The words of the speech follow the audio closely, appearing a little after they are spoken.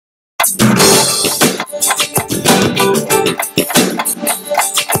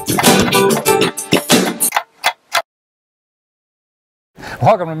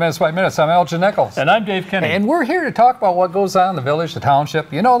Welcome to Minutes by Minutes. I'm Elgin Nichols. And I'm Dave Kenny. And we're here to talk about what goes on in the village, the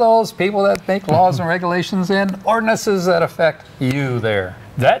township. You know, those people that make laws and regulations and ordinances that affect you there.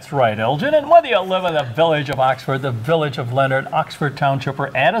 That's right, Elgin. And whether you live in the village of Oxford, the village of Leonard, Oxford Township,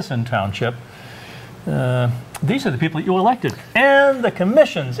 or Addison Township, these are the people that you elected. And the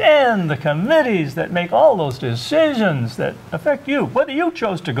commissions and the committees that make all those decisions that affect you, whether you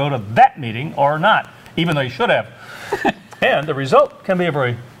chose to go to that meeting or not, even though you should have. And the result can be a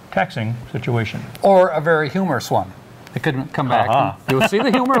very taxing situation. Or a very humorous one. It could come back. You'll see the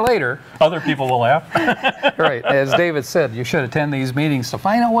humor later. Other people will laugh. Right. As David said, you should attend these meetings to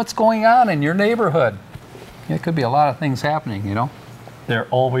find out what's going on in your neighborhood. It could be a lot of things happening, you know. There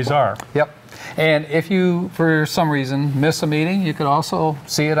always are. Yep. And if you, for some reason, miss a meeting, you could also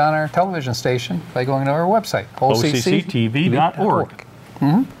see it on our television station by going to our website, OCCTV.org.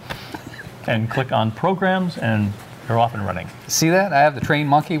 And click on programs, and you're off and running. See that? I have the trained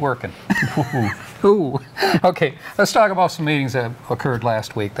monkey working. Ooh. Okay, let's talk about some meetings that occurred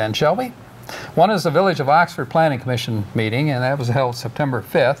last week then, shall we? One is the Village of Oxford Planning Commission meeting, and that was held September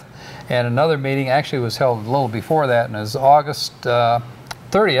 5th. And another meeting actually was held a little before that, and it was August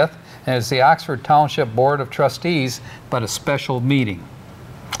 30th, and it's the Oxford Township Board of Trustees, but a special meeting.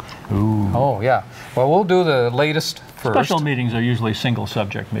 Ooh. Oh, yeah. Well, we'll do the latest first. Special meetings are usually single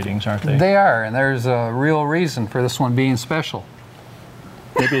subject meetings, aren't they? They are, and there's a real reason for this one being special.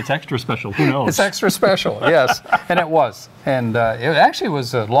 Maybe it's extra special, who knows? It's extra special, yes, and it was. And it actually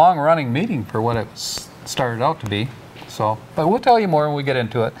was a long-running meeting for what it started out to be. So, but we'll tell you more when we get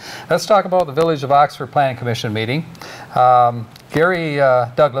into it. Let's talk about the Village of Oxford Planning Commission meeting. Gary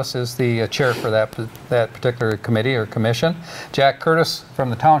Douglas is the chair for that particular committee or commission. Jack Curtis from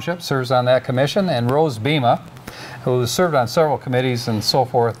the township serves on that commission, and Rose Bema, who served on several committees and so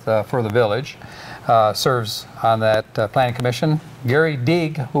forth for the village, serves on that planning commission. Gary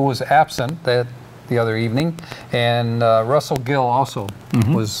Deeg, who was absent the other evening, and Russell Gill also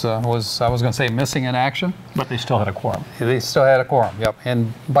was I was going to say missing in action. But they still had a quorum. They still had a quorum, yep.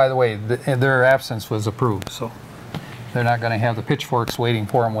 And by the way, their absence was approved, so they're not going to have the pitchforks waiting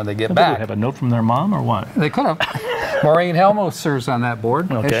for them when they get back. Did they have a note from their mom or what? They could have. Maureen Helmuth serves on that board,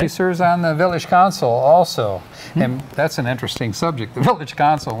 and she serves on the village council also. And that's an interesting subject, the village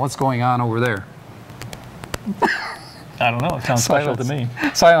council, what's going on over there. I don't know. It sounds special to me.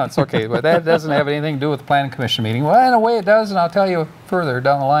 Silence. Okay, but that doesn't have anything to do with the planning commission meeting. Well, in a way it does, and I'll tell you further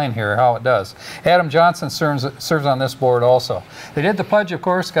down the line here how it does. Adam Johnson serves on this board also. They did the pledge, of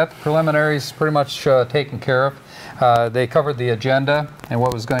course, got the preliminaries pretty much taken care of. They covered the agenda and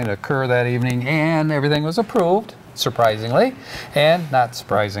what was going to occur that evening, and everything was approved, surprisingly, and not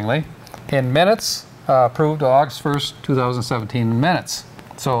surprisingly, in minutes, approved August 1st, 2017 minutes.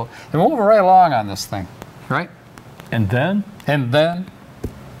 So they're moving right along on this thing, right? And then? And then?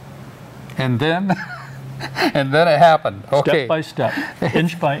 And then? And then it happened. Okay. Step by step,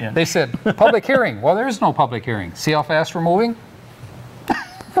 inch by inch. They said, public hearing. Well, there is no public hearing. See how fast we're moving?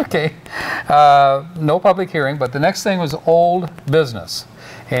 Okay. No public hearing, but the next thing was old business.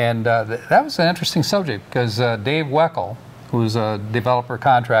 And that was an interesting subject because Dave Weckel, who's a developer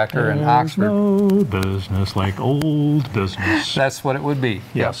contractor in Oxford. No business like old business. That's what it would be.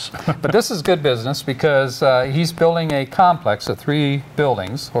 Yes. But this is good business because he's building a complex of 3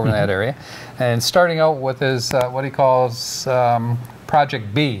 buildings over in that area, and starting out with his what he calls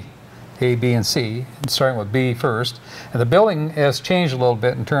Project B, A, B, and C, and starting with B first. And the building has changed a little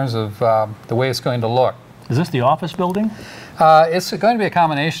bit in terms of the way it's going to look. Is this the office building? It's going to be a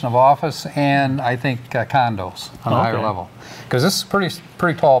combination of office and, I think, condos on a higher level. Because this is a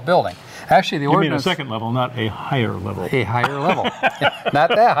pretty tall building. Actually, the ordinance... You mean a second level, not a higher level. A higher level. Not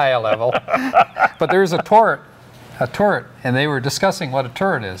that high a level. But there's a turret, and they were discussing what a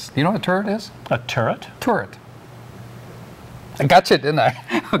turret is. Do you know what a turret is? A turret? Turret. I got you, didn't I?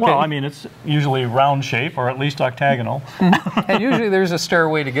 Okay. Well, I mean, it's usually round shape or at least octagonal. And usually there's a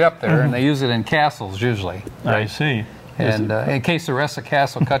stairway to get up there, and they use it in castles usually. Right? I see. And in case the rest of the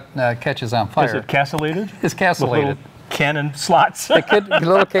castle catches on fire. Is it castellated? It's castellated. With little cannon slots.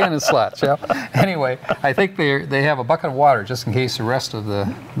 Little cannon slots, yeah. Anyway, I think they have a bucket of water just in case the rest of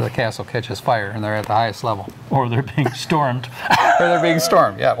the castle catches fire and they're at the highest level. Or they're being stormed. Or they're being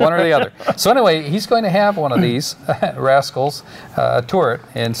stormed, yeah, one or the other. So anyway, he's going to have one of these rascals, a turret,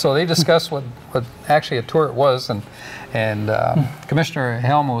 and so they discussed what actually a turret was, and Commissioner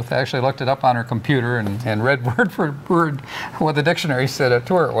Helmuth actually looked it up on her computer and read word for word what the dictionary said a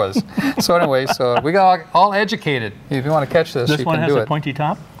turret was. So anyway, so we got all educated. If you want to catch this, you one can has do a it. pointy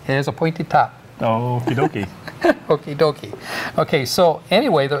top? It has a pointy top. Oh, okie dokie. Okie dokie. Okay, so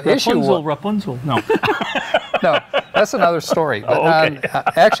anyway, the issue... Rapunzel. No. No, that's another story. But okay.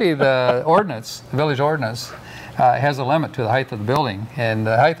 Actually, the ordinance, the village ordinance, has a limit to the height of the building, and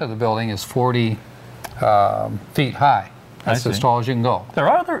the height of the building is 40 feet high. That's as tall as you can go.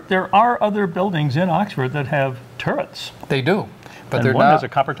 There are other buildings in Oxford that have turrets. They do, but And they're one not. has a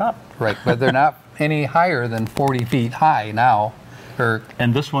copper top. Right, but they're not any higher than 40 feet high now.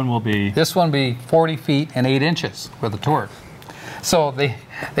 And this one will be... This one be 40 feet and 8 inches with a turret. So they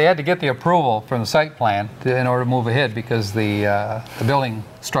had to get the approval from the site plan in order to move ahead, because the building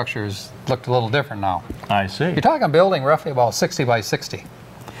structures looked a little different now. I see. You're talking a building roughly about 60 by 60.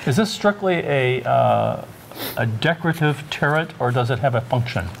 Is this strictly a decorative turret, or does it have a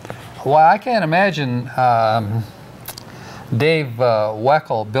function? Well, I can't imagine Dave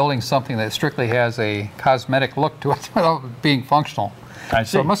Weckl building something that strictly has a cosmetic look to it without being functional. I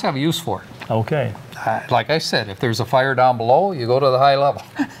see. So it must have a use for it. Okay. Like I said, if there's a fire down below, you go to the high level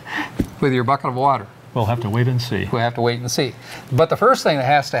with your bucket of water. We'll have to wait and see. We'll have to wait and see. But the first thing that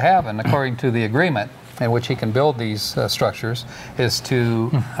has to happen, according to the agreement in which he can build these structures, is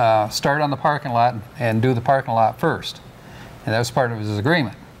to start on the parking lot and do the parking lot first. And that's part of his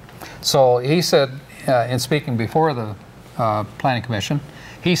agreement. So he said, in speaking before the Planning Commission,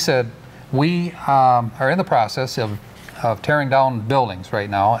 he said, we are in the process of tearing down buildings right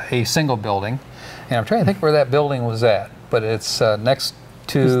now, a single building. And I'm trying to think where that building was at, but it's next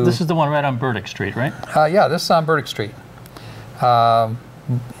to... This is the one right on Burdick Street, right? Yeah, this is on Burdick Street. And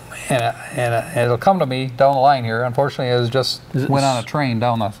it'll come to me down the line here. Unfortunately, it just went on a train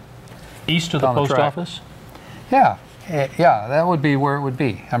down the... East of the post office? Yeah, yeah, that would be where it would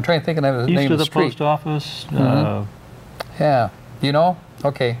be. I'm trying to think of the name of the street. East of the post office? Yeah, you know?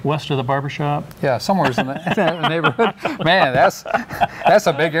 Okay. West of the barber shop? Yeah, somewhere's in the neighborhood. Man, that's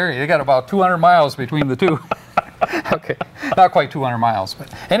a big area. They got about 200 miles between the two. Okay, not quite 200 miles,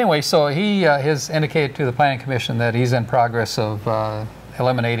 but anyway, so he has indicated to the Planning Commission that he's in progress of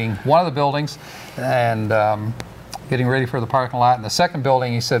eliminating one of the buildings and getting ready for the parking lot. And the second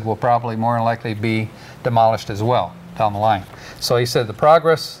building, he said, will probably more than likely be demolished as well down the line. So he said the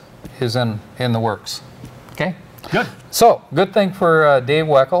progress is in the works. Okay? Good. So, good thing for Dave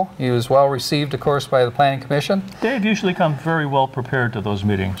Weckl. He was well received, of course, by the Planning Commission. Dave usually comes very well prepared to those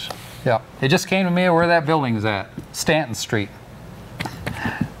meetings. Yeah. It just came to me where that building is at, Stanton Street.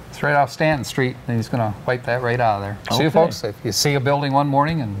 It's right off Stanton Street, and he's going to wipe that right out of there. Okay. See, folks, if you see a building one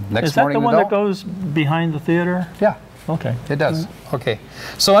morning and next morning you don't. Is that the one that goes behind the theater? Yeah. Okay. It does. Okay.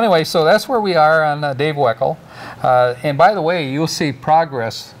 So anyway, so that's where we are on Dave Weckl. And by the way, you'll see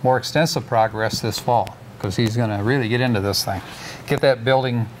progress, more extensive progress this fall, because he's going to really get into this thing. Get that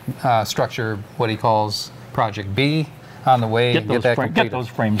building structure, what he calls Project B, on the way and get that completed. Get those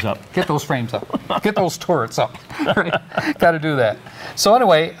frames up. Get those frames up. Get those turrets up. Right? Got to do that. So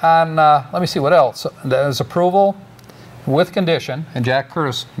anyway, on let me see what else. There's approval with condition, and Jack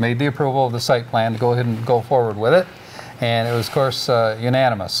Curtis made the approval of the site plan to go ahead and go forward with it, and it was, of course,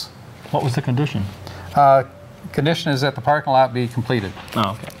 unanimous. What was the condition? Condition is that the parking lot be completed.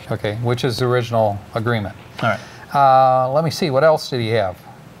 Oh, okay. Okay, which is the original agreement. All right. Let me see, what else did he have?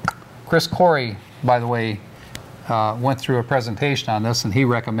 Chris Corey, by the way, went through a presentation on this, and he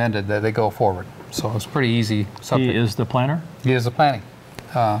recommended that they go forward. So it's pretty easy subject. He is the planner? He is the planning,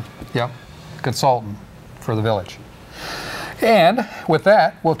 consultant for the village. And with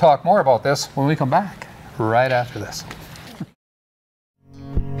that, we'll talk more about this when we come back, right after this.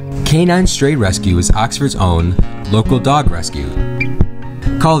 Canine Stray Rescue is Oxford's own local dog rescue.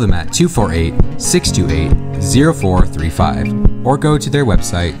 Call them at 248-628-0435 or go to their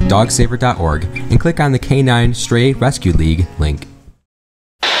website dogsaver.org and click on the Canine Stray Rescue League link.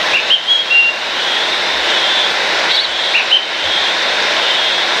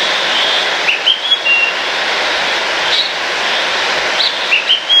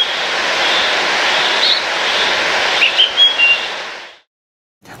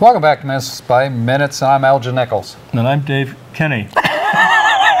 Welcome back to Minutes by Minutes. I'm Elgin Nichols. And I'm Dave Kenny.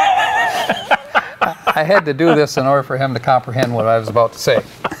 I had to do this in order for him to comprehend what I was about to say.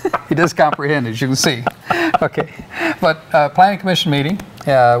 He does comprehend, as you can see. Okay, but Planning Commission meeting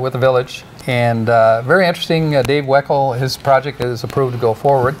with the village, and very interesting. Dave Weckl, his project is approved to go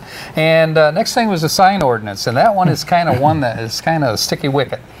forward. And next thing was the sign ordinance, and that one is kind of one that is kind of a sticky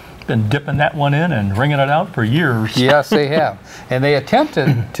wicket. Been dipping that one in and wringing it out for years. Yes, they have. And they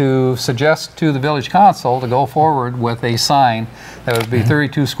attempted to suggest to the village council to go forward with a sign that would be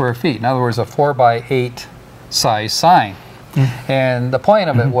 32 square feet. In other words, a 4x8 size sign. And the point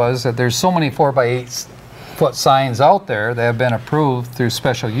of it was that there's so many 4x8 put signs out there that have been approved through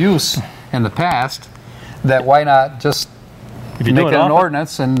special use in the past, that why not just If you make do it it an often,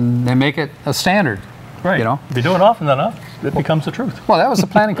 ordinance and make it a standard? right. You know? If you do it often enough, it becomes the truth. Well, that was the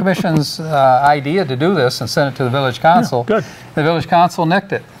Planning Commission's idea to do this and send it to the Village Council. good. The Village Council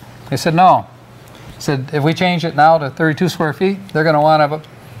nicked it. They said no. Said if we change it now to 32 square feet, they're going to want to have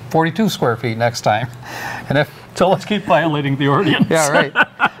 42 square feet next time. And if So let's keep violating the ordinance. yeah, right.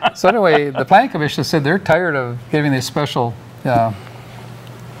 So anyway, the Planning Commission said they're tired of giving these special Well,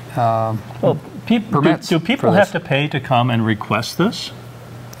 Permits do people for have this. to pay to come and request this?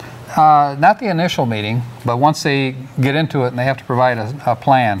 not the initial meeting, but once they get into it and they have to provide a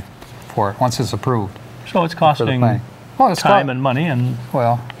plan for it once it's approved So it's for the costing planning. Well, it's time and money, and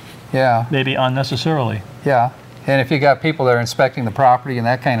well, yeah. maybe unnecessarily. Yeah, and if you got people that are inspecting the property and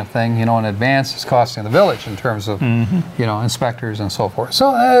that kind of thing, you know, in advance, it's costing the village in terms of, you know, inspectors and so forth.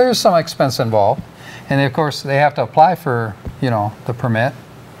 So there's some expense involved. And of course, they have to apply for, you know, the permit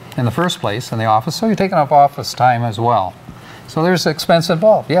in the first place in the office, so you're taking up office time as well. So there's expense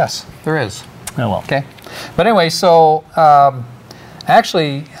involved, yes, there is. Oh, well. Okay, but anyway, so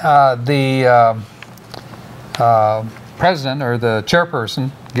actually, the president or the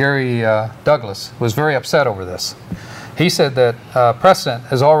chairperson, Gary Douglas, was very upset over this. He said that precedent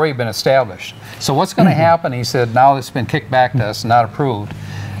has already been established. So what's going to happen? He said, now it's been kicked back to us, not approved.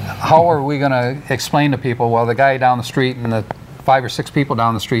 How are we going to explain to people? Well, the guy down the street and the 5 or 6 people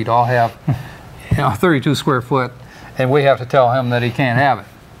down the street all have, you know, 32 square foot, and we have to tell him that he can't have it.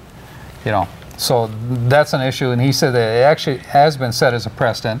 You know, so that's an issue. And he said that it actually has been set as a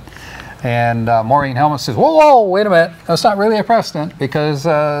precedent. And Maureen Helmuth says, whoa, whoa, wait a minute. That's not really a precedent because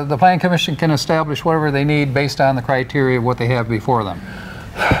the Planning Commission can establish whatever they need based on the criteria of what they have before them.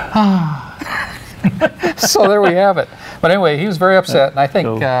 So there we have it. But anyway, he was very upset. And I think,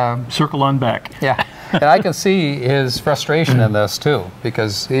 So, circle on back. yeah, and I can see his frustration in this too,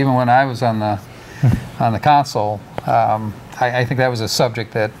 because even when I was on the council, I think that was a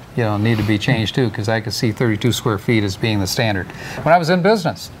subject that, you know, needed to be changed too, because I could see 32 square feet as being the standard. When I was in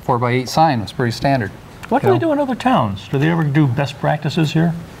business, 4x8 sign was pretty standard. What do they do in other towns? Do they ever do best practices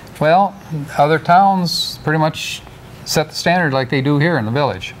here? Well, other towns pretty much set the standard like they do here in the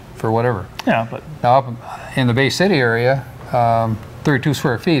village for whatever. Yeah, but Now up in the Bay City area, 32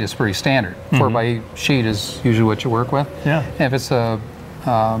 square feet is pretty standard. 4x8 sheet is usually what you work with. yeah. And if it's a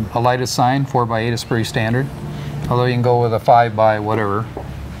lighted sign, 4x8 is pretty standard. Although you can go with a 5x whatever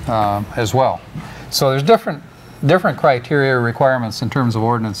as well. So there's different criteria requirements in terms of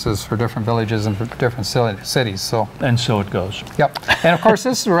ordinances for different villages and for different cities. So And so it goes. yep. And of course,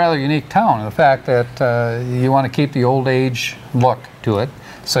 this is a rather unique town in the fact that you want to keep the old age look to it.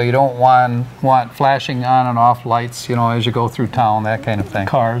 So you don't want flashing on and off lights, you know, as you go through town, that kind of thing.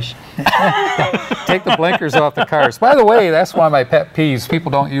 Cars. Take the blinkers off the cars. By the way, that's one of my pet peeves.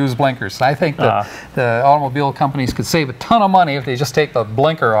 People don't use blinkers. I think that the automobile companies could save a ton of money if they just take the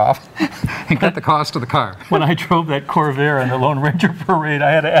blinker off and cut the cost of the car. When I drove that Corvair in the Lone Ranger Parade,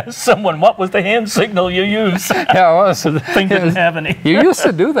 I had to ask someone, what was the hand signal you used? Yeah, it was. The thing didn't have any. You used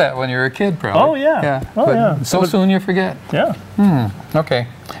to do that when you were a kid, probably. Oh, yeah. Yeah. Oh, but yeah. so soon you forget. Yeah. Okay.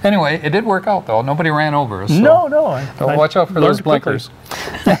 Anyway, it did work out, though. Nobody ran over us. So. No. So watch out for learned those quickly. blinkers.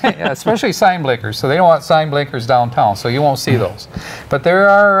 Yeah, especially sign blinkers. So they don't want sign blinkers downtown, so you won't see those. But there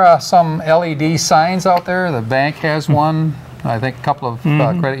are some LED signs out there. The bank has one. I think a couple of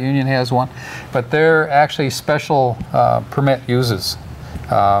credit union has one. But they're actually special permit uses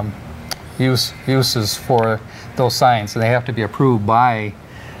for those signs, and they have to be approved by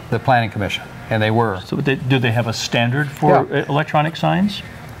the Planning Commission, and they were. So do they have a standard for electronic signs?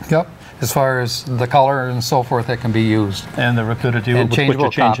 Yep. As far as the color and so forth that can be used. And the rapidity And with which changeable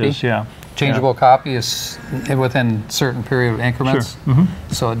it changes, copy. yeah. Changeable copy is within certain period of increments,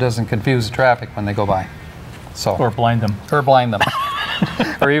 so it doesn't confuse the traffic when they go by. So Or blind them. or blind them,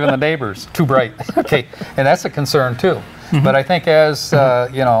 or even the neighbors, too bright. Okay, and that's a concern too. But I think as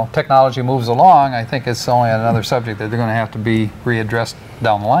you know, technology moves along, I think it's only another subject that they're going to have to be readdressed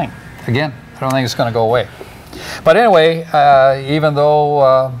down the line. Again, I don't think it's going to go away. But anyway, even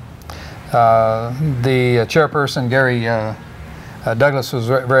though the chairperson, Gary Douglas, was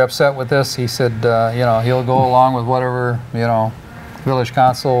very upset with this, he said, you know, he'll go along with whatever, you know, village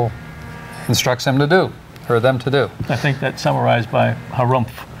council instructs him to do, or them to do. I think that's summarized by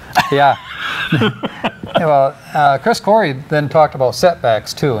Harumph. Yeah. Yeah, well, Chris Corey then talked about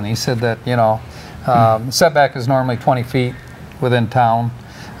setbacks too, and he said that, you know, setback is normally 20 feet within town,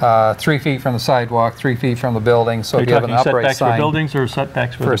 3 feet from the sidewalk, 3 feet from the building. So Are if you you have an talking upright setbacks for sign buildings or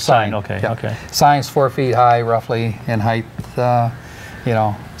setbacks for for the a sign, Okay, yeah. okay. Sign's 4 feet high roughly in height, You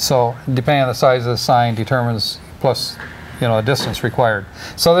know, so depending on the size of the sign determines plus, you know, a distance required.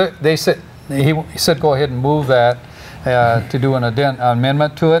 So they said, he said go ahead and move that to do an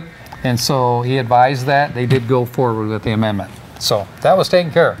amendment to it. And so he advised that. They did go forward with the amendment. So that was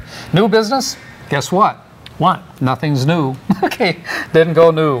taken care of. New business, guess what? What? Nothing's new. Okay, didn't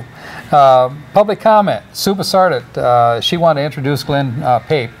go new. Public comment, Sue Bassardit, she wanted to introduce Glenn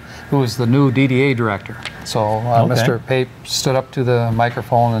Pape, who is the new DDA director. So Okay. Mr. Pape stood up to the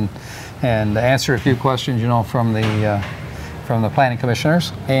microphone and answered a few questions, you know, from the planning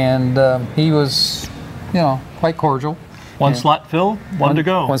commissioners, and he was, you know, quite cordial. One slot filled, one to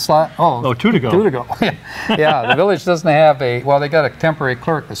go. One slot. Oh, two to go. Two to go. Yeah, the village doesn't have well, they got a temporary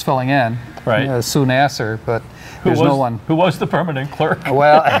clerk that's filling in, Right. Sue Nasser, but there's no one. Who was the permanent clerk?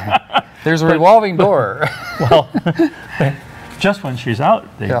 Well, there's a revolving door. Well, just when she's out,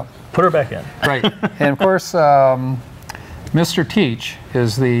 they Yeah. put her back in. Right. And of course, Mr. Teach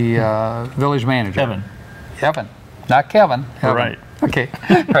is the village manager. Evan. Not Kevin. Evan. Right. Okay,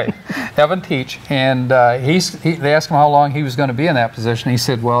 right. Evan Teach, and they asked him how long he was going to be in that position. He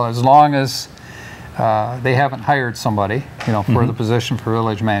said, well, as long as they haven't hired somebody, you know, for the position for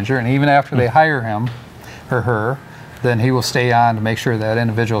village manager, and even after they hire him or her, then he will stay on to make sure that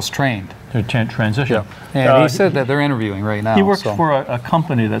individual's trained. To transition. And he said that they're interviewing right now. He works so. for a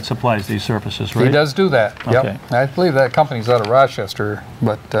company that supplies these services, right? He does do that. Okay. Yep. I believe that company's out of Rochester,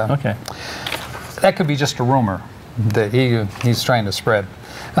 but Okay. that could be just a rumor that he's trying to spread.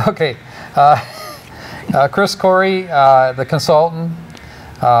 Okay. Chris Corey, the consultant.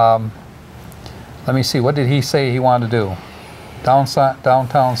 Let me see. What did he say he wanted to do?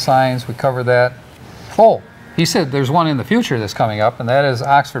 Downtown signs. We covered that. Oh, he said there's one in the future that's coming up, and that is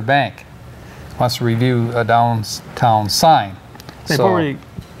Oxford Bank wants to review a downtown sign. They've already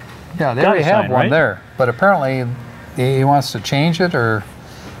Yeah, they got already a have sign, one right? there, but apparently he wants to change it, or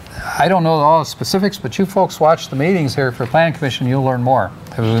I don't know all the specifics, but you folks watch the meetings here for Planning Commission, you'll learn more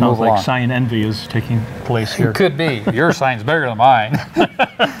as we sounds move like along. sign envy is taking place here. It could be. Your sign's bigger than mine.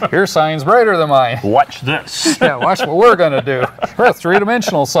 Your sign's brighter than mine. Watch this. Yeah, watch what we're going to do. We're a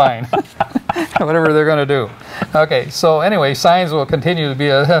three-dimensional sign. Whatever they're going to do. Okay, so anyway, signs will continue to be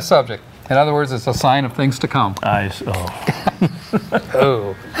a subject. In other words, it's a sign of things to come.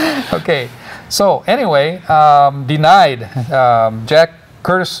 Oh. Okay. So anyway, denied. Jack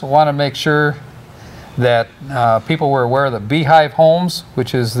Curtis wanted to make sure that people were aware of the Beehive Homes,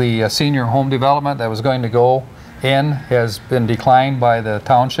 which is the senior home development that was going to go in, has been declined by the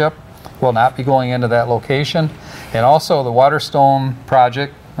township. Will not be going into that location. And also the Waterstone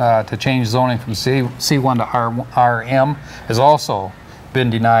project to change zoning from C1 to RM has also been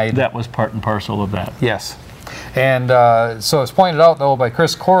denied. That was part and parcel of that. Yes. And so it's pointed out, though, by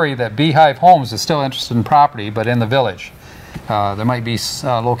Chris Corey that Beehive Homes is still interested in property, but in the village. There might be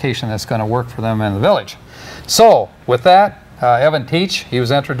a location that's going to work for them in the village. So with that, Evan Teach, he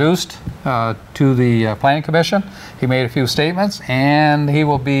was introduced to the Planning Commission. He made a few statements, and he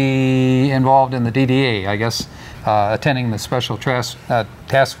will be involved in the DDA, I guess, attending the special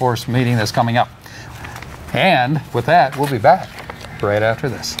task force meeting that's coming up. And with that, we'll be back right after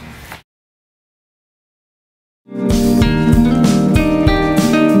this.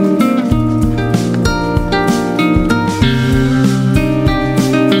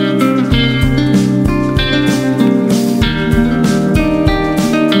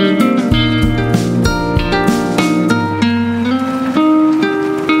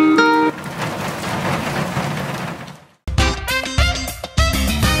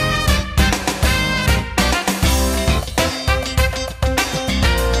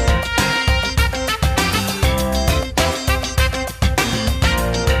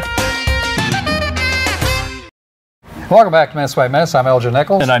 Welcome back to Minutes by Minutes. I'm Elgin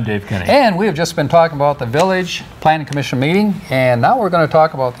Nichols. And I'm Dave Kenny. And we have just been talking about the Village Planning Commission meeting, and now we're going to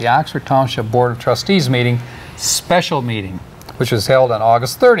talk about the Oxford Township Board of Trustees meeting, special meeting, which was held on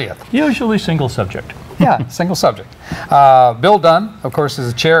August 30th. Usually single subject. Yeah, single subject. Bill Dunn, of course,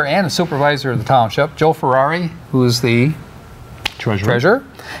 is the chair and the supervisor of the township. Joe Ferrari, who is the treasurer,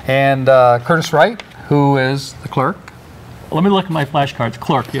 and Curtis Wright, who is the clerk. Let me look at my flashcards.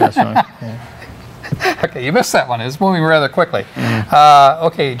 Clerk, yes. Okay, you missed that one. It's moving rather quickly.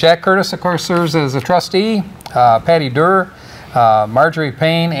 Okay, Jack Curtis, of course, serves as a trustee. Patty Durr, Marjorie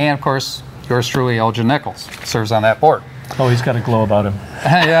Payne, and, of course, yours truly, Elgin Nichols, serves on that board. Oh, he's got a glow about him.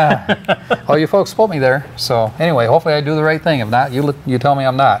 Yeah. Oh, you folks put me there. So anyway, hopefully I do the right thing. If not, you tell me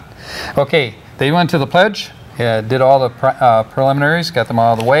I'm not. Okay, they went to the pledge, did all the preliminaries, got them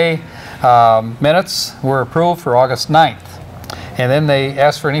out of the way. Minutes were approved for August 9th. And then they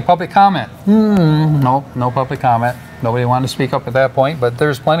asked for any public comment. No public comment. Nobody wanted to speak up at that point, but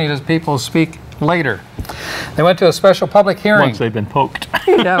there's plenty of people who speak later. They went to a special public hearing. Once they've been poked.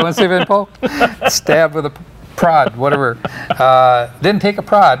 Yeah, once they've been poked, stabbed with a prod, whatever. Didn't take a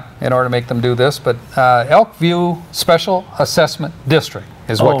prod in order to make them do this, but Elkview Special Assessment District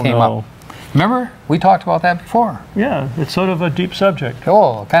is what came up. Remember, we talked about that before. Yeah, it's sort of a deep subject.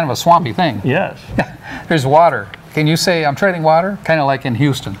 Oh, kind of a swampy thing. Yes. There's water. Can you say, I'm trading water? Kind of like in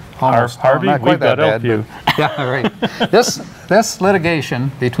Houston. Almost. Harvey, not quite we've got that bad, Elkview. but- Yeah, right. This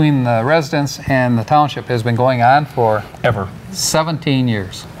litigation between the residents and the township has been going on for Ever. 17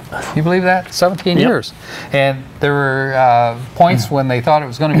 years. You believe that? 17 Yep. years. And there were points when they thought it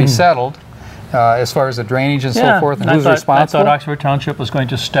was going to be settled as far as the drainage and so forth, and who's I responsible. thought Oxford Township was going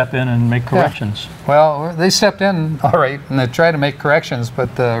to step in and make corrections. Well, they stepped in, all right, and they tried to make corrections,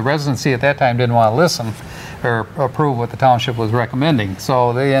 but the residency at that time didn't want to listen or approve what the township was recommending.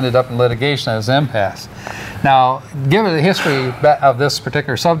 So they ended up in litigation as an impasse. Now, given the history of this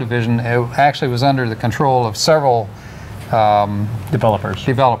particular subdivision, it actually was under the control of several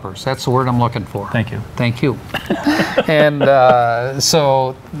Developers. That's the word I'm looking for. Thank you. Thank you. And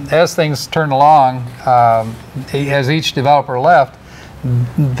so as things turned along, as each developer left,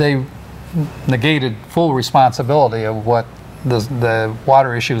 they negated full responsibility of what the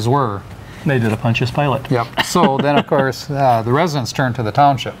water issues were. They did a Pontius Pilate. Yep. So then, of course, the residents turned to the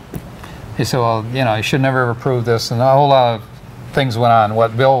township. He said, well, you know, you should never have approved this. And a whole lot of things went on,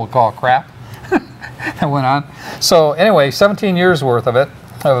 what Bill would call crap. That went on. So anyway, 17 years worth of it,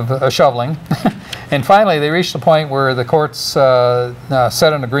 of shoveling. And finally, they reached the point where the courts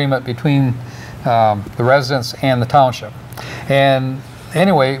set an agreement between the residents and the township. And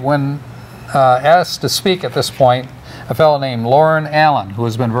anyway, when asked to speak at this point, a fellow named Lauren Allen, who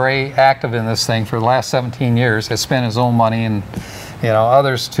has been very active in this thing for the last 17 years, has spent his own money, and you know,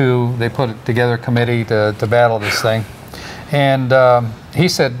 others too. They put together a committee to battle this thing. And he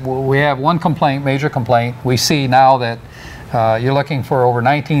said, well, we have one complaint, major complaint. We see now that you're looking for over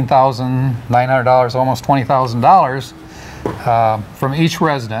 $19,900, almost $20,000 from each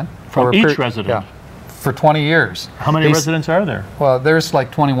resident. From each resident? Yeah, for 20 years. How many residents are there? Well, there's like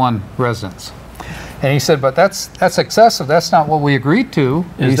 21 residents. And he said, but that's excessive. That's not what we agreed to.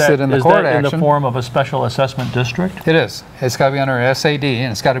 He said in the court action. Is that in the form of a special assessment district? It is. It's got to be under SAD,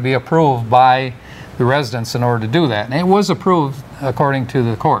 and it's got to be approved by the residents in order to do that. And it was approved according to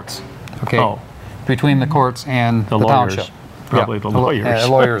the courts, okay? Oh. Between the courts and the lawyers. township. Probably the lawyers. Yeah,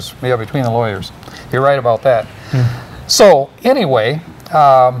 lawyers. Yeah, between the lawyers. You're right about that. So anyway,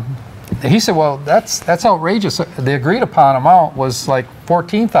 he said, well, that's outrageous. The agreed upon amount was like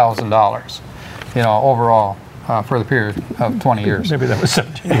 $14,000, you know, overall for the period of 20 years. Maybe that was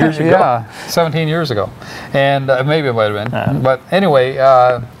 17 years ago. Yeah, 17 years ago. And maybe it might have been. But anyway,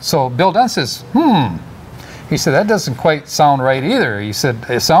 so Bill Dunn says, he said, that doesn't quite sound right either. He said,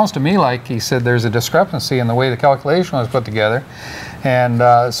 it sounds to me like, he said, there's a discrepancy in the way the calculation was put together.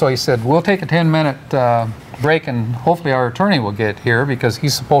 And so he said, we'll take a 10-minute break, and hopefully our attorney will get here because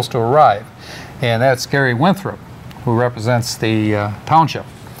he's supposed to arrive. And that's Gary Winthrop, who represents the township.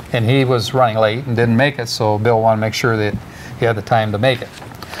 And he was running late and didn't make it, so Bill wanted to make sure that he had the time to make it.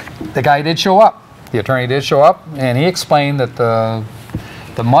 The guy did show up. The attorney did show up, and he explained that the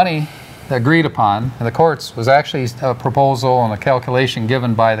money agreed upon in the courts was actually a proposal and a calculation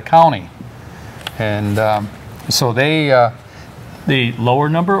given by the county. And so they... the lower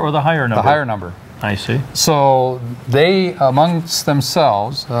number or the higher number? The higher number. I see. So they, amongst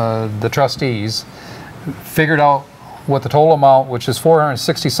themselves, the trustees, figured out what the total amount, which is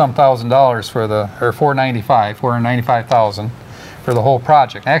 $460-some thousand for the, or $495,000 for the whole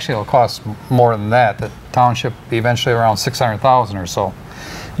project. Actually, it'll cost more than that. The township eventually around $600,000 or so.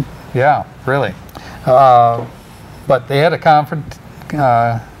 Yeah, really. But they had a conference,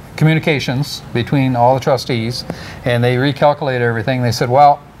 communications between all the trustees, and they recalculated everything. They said,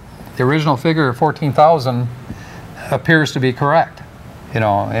 well, the original figure of $14,000 appears to be correct, you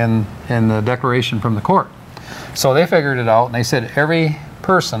know, in the declaration from the court. So they figured it out, and they said every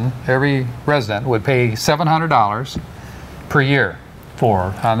person, every resident would pay $700 per year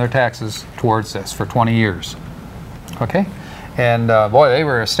on their taxes towards this for 20 years. Okay? And boy, they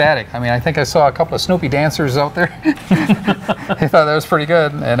were ecstatic. I mean, I think I saw a couple of Snoopy dancers out there. They thought that was pretty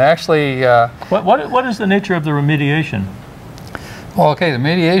good. And actually... What is the nature of the remediation? Well, okay, the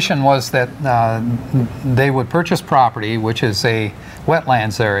mediation was that they would purchase property, which is a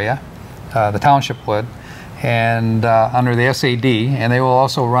wetlands area, the township would, and under the SAD, and they will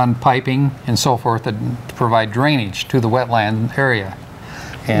also run piping and so forth to provide drainage to the wetland area.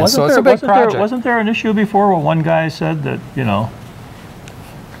 And so it's a big project. Wasn't there an issue before where one guy said that, you know,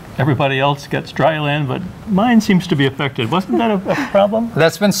 Everybody else gets dry land, but mine seems to be affected. Wasn't that a problem?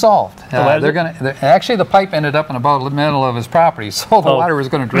 That's been solved. has it? Actually, the pipe ended up in about the middle of his property, so the water was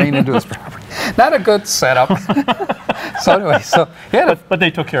going to drain into his property. Not a good setup. So anyway, so he had But they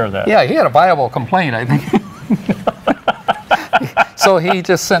took care of that. yeah, he had a viable complaint, I think. So he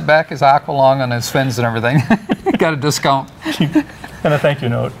just sent back his Aqualung and his fins and everything. Got a discount. And a thank you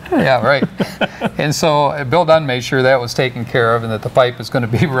note. Yeah, right. And so Bill Dunn made sure that was taken care of and that the pipe is going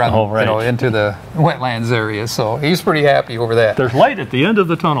to be run into the wetlands area. So he's pretty happy over that. There's light at the end of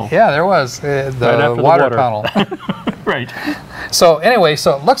the tunnel. Yeah, there was the water tunnel. Right. So anyway,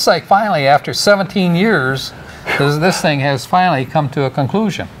 so it looks like finally after 17 years, this thing has finally come to a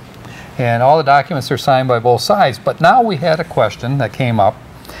conclusion. And all the documents are signed by both sides. But now we had a question that came up,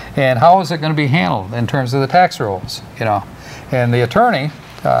 and how is it going to be handled in terms of the tax rolls, you know? And the attorney,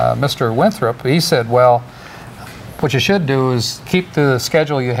 Mr. Winthrop, he said, well, what you should do is keep the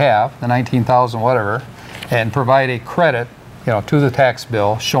schedule you have, the 19,000 whatever, and provide a credit, you know, to the tax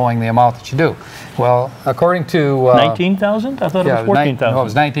bill showing the amount that you do. Well, according to 19,000? I thought it was 14,000. No, it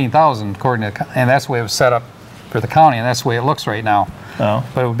was 19,000 according to, and that's the way it was set up for the county, and that's the way it looks right now. Oh.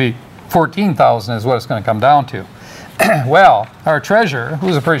 But it would be 14,000 is what it's going to come down to. Well, our treasurer,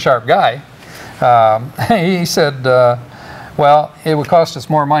 who's a pretty sharp guy, he said, well, it would cost us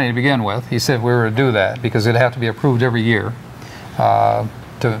more money to begin with. He said if we were to do that because it'd have to be approved every year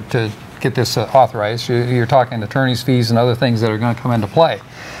to get this authorized. You're talking attorney's fees and other things that are going to come into play.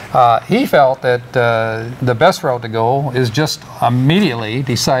 He felt that the best route to go is just immediately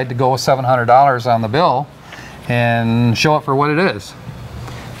decide to go with $700 on the bill and show it for what it is.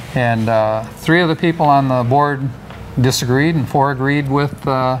 And 3 of the people on the board disagreed and 4 agreed with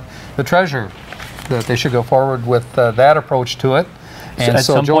the treasurer that they should go forward with that approach to it. And At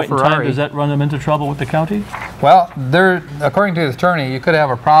so some Joe point in time, Ferrari, does that run them into trouble with the county? well, according to the attorney, you could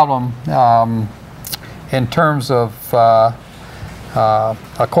have a problem in terms of the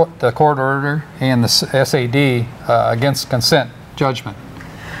court order and the SAD against consent judgment.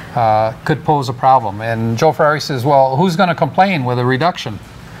 Could pose a problem. And Joe Ferrari says, well, who's going to complain with a reduction?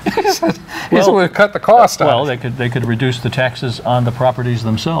 He said we've cut the cost out. Well, they could reduce the taxes on the properties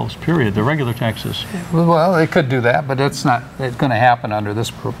themselves, period, the regular taxes. Well, they could do that, but it's not going to happen under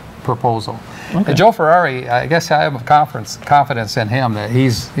this proposal. Okay. Joe Ferrari, I guess I have confidence in him that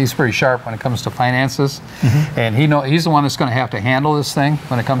he's pretty sharp when it comes to finances, and he's the one that's going to have to handle this thing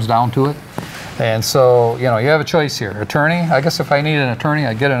when it comes down to it. And so, you know, you have a choice here. Attorney, I guess if I need an attorney,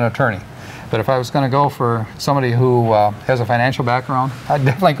 I'd get an attorney. But if I was going to go for somebody who has a financial background, I'd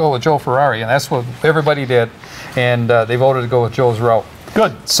definitely go with Joe Ferrari, and that's what everybody did, and they voted to go with Joe's route.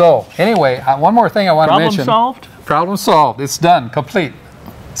 Good. So, anyway, one more thing I want to mention. Problem solved? Problem solved. It's done. Complete.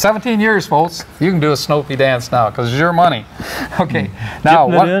 17 years, folks. You can do a Snoopy dance now because it's your money. Okay. Now,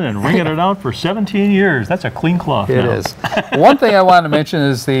 Dipping it in and wringing it out for 17 years. That's a clean cloth it now. is. One thing I wanted to mention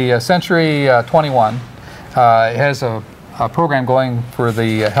is the Century 21 has a program going for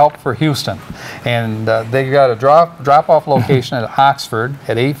the Help for Houston, and they got a drop-off location at Oxford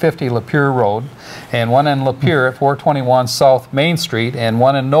at 850 Lapeer Road, and one in Lapeer at 421 South Main Street, and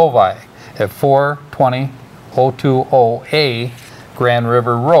one in Novi at 420 020A Grand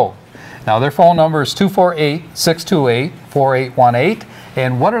River Road. Now their phone number is 248-628-4818,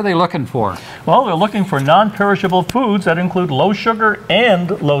 and what are they looking for? Well, they're looking for non-perishable foods that include low sugar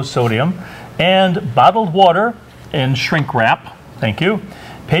and low sodium, and bottled water in shrink wrap, thank you,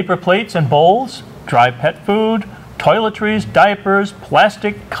 paper plates and bowls, dry pet food, toiletries, diapers,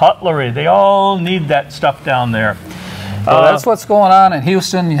 plastic cutlery. They all need that stuff down there. Well, that's what's going on in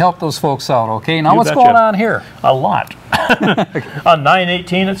Houston. You help those folks out, okay? Now You what's betcha. going on here? A lot. On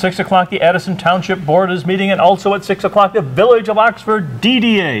 9/18 at 6 o'clock, the Addison Township Board is meeting, and also at 6 o'clock, the Village of Oxford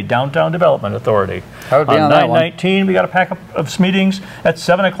DDA, Downtown Development Authority. I would be on that one. 9/19, we got a pack of meetings. At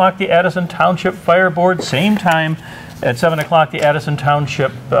 7 o'clock, the Addison Township Fire Board, same time. At 7 o'clock, the Addison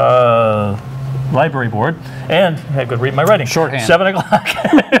Township Library Board, and I could read my writing. Shorthand. 7 o'clock,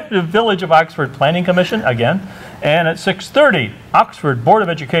 the Village of Oxford Planning Commission, again. And at 6:30, Oxford Board of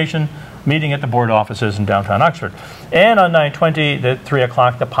Education meeting at the board offices in downtown Oxford. And on 9/20, at 3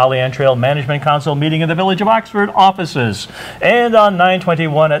 o'clock, the Pollyant Trail Management Council meeting in the Village of Oxford offices. And on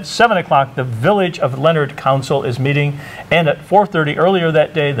 9/21 at 7 o'clock, the Village of Leonard Council is meeting. And at 4:30 earlier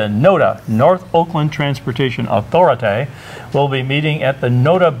that day, the NOTA, North Oakland Transportation Authority, will be meeting at the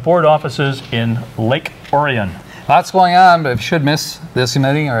NOTA board offices in Lake Orion. Lots going on, but if you should miss this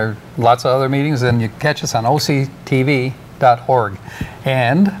meeting or lots of other meetings, then you can catch us on octv.org.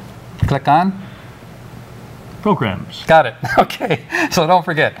 And click on Programs. Got it. Okay. So don't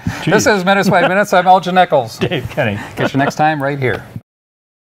forget. Jeez. This is Minutes by Minutes. I'm Elgin Nichols. Dave Kenny. Catch you next time right here.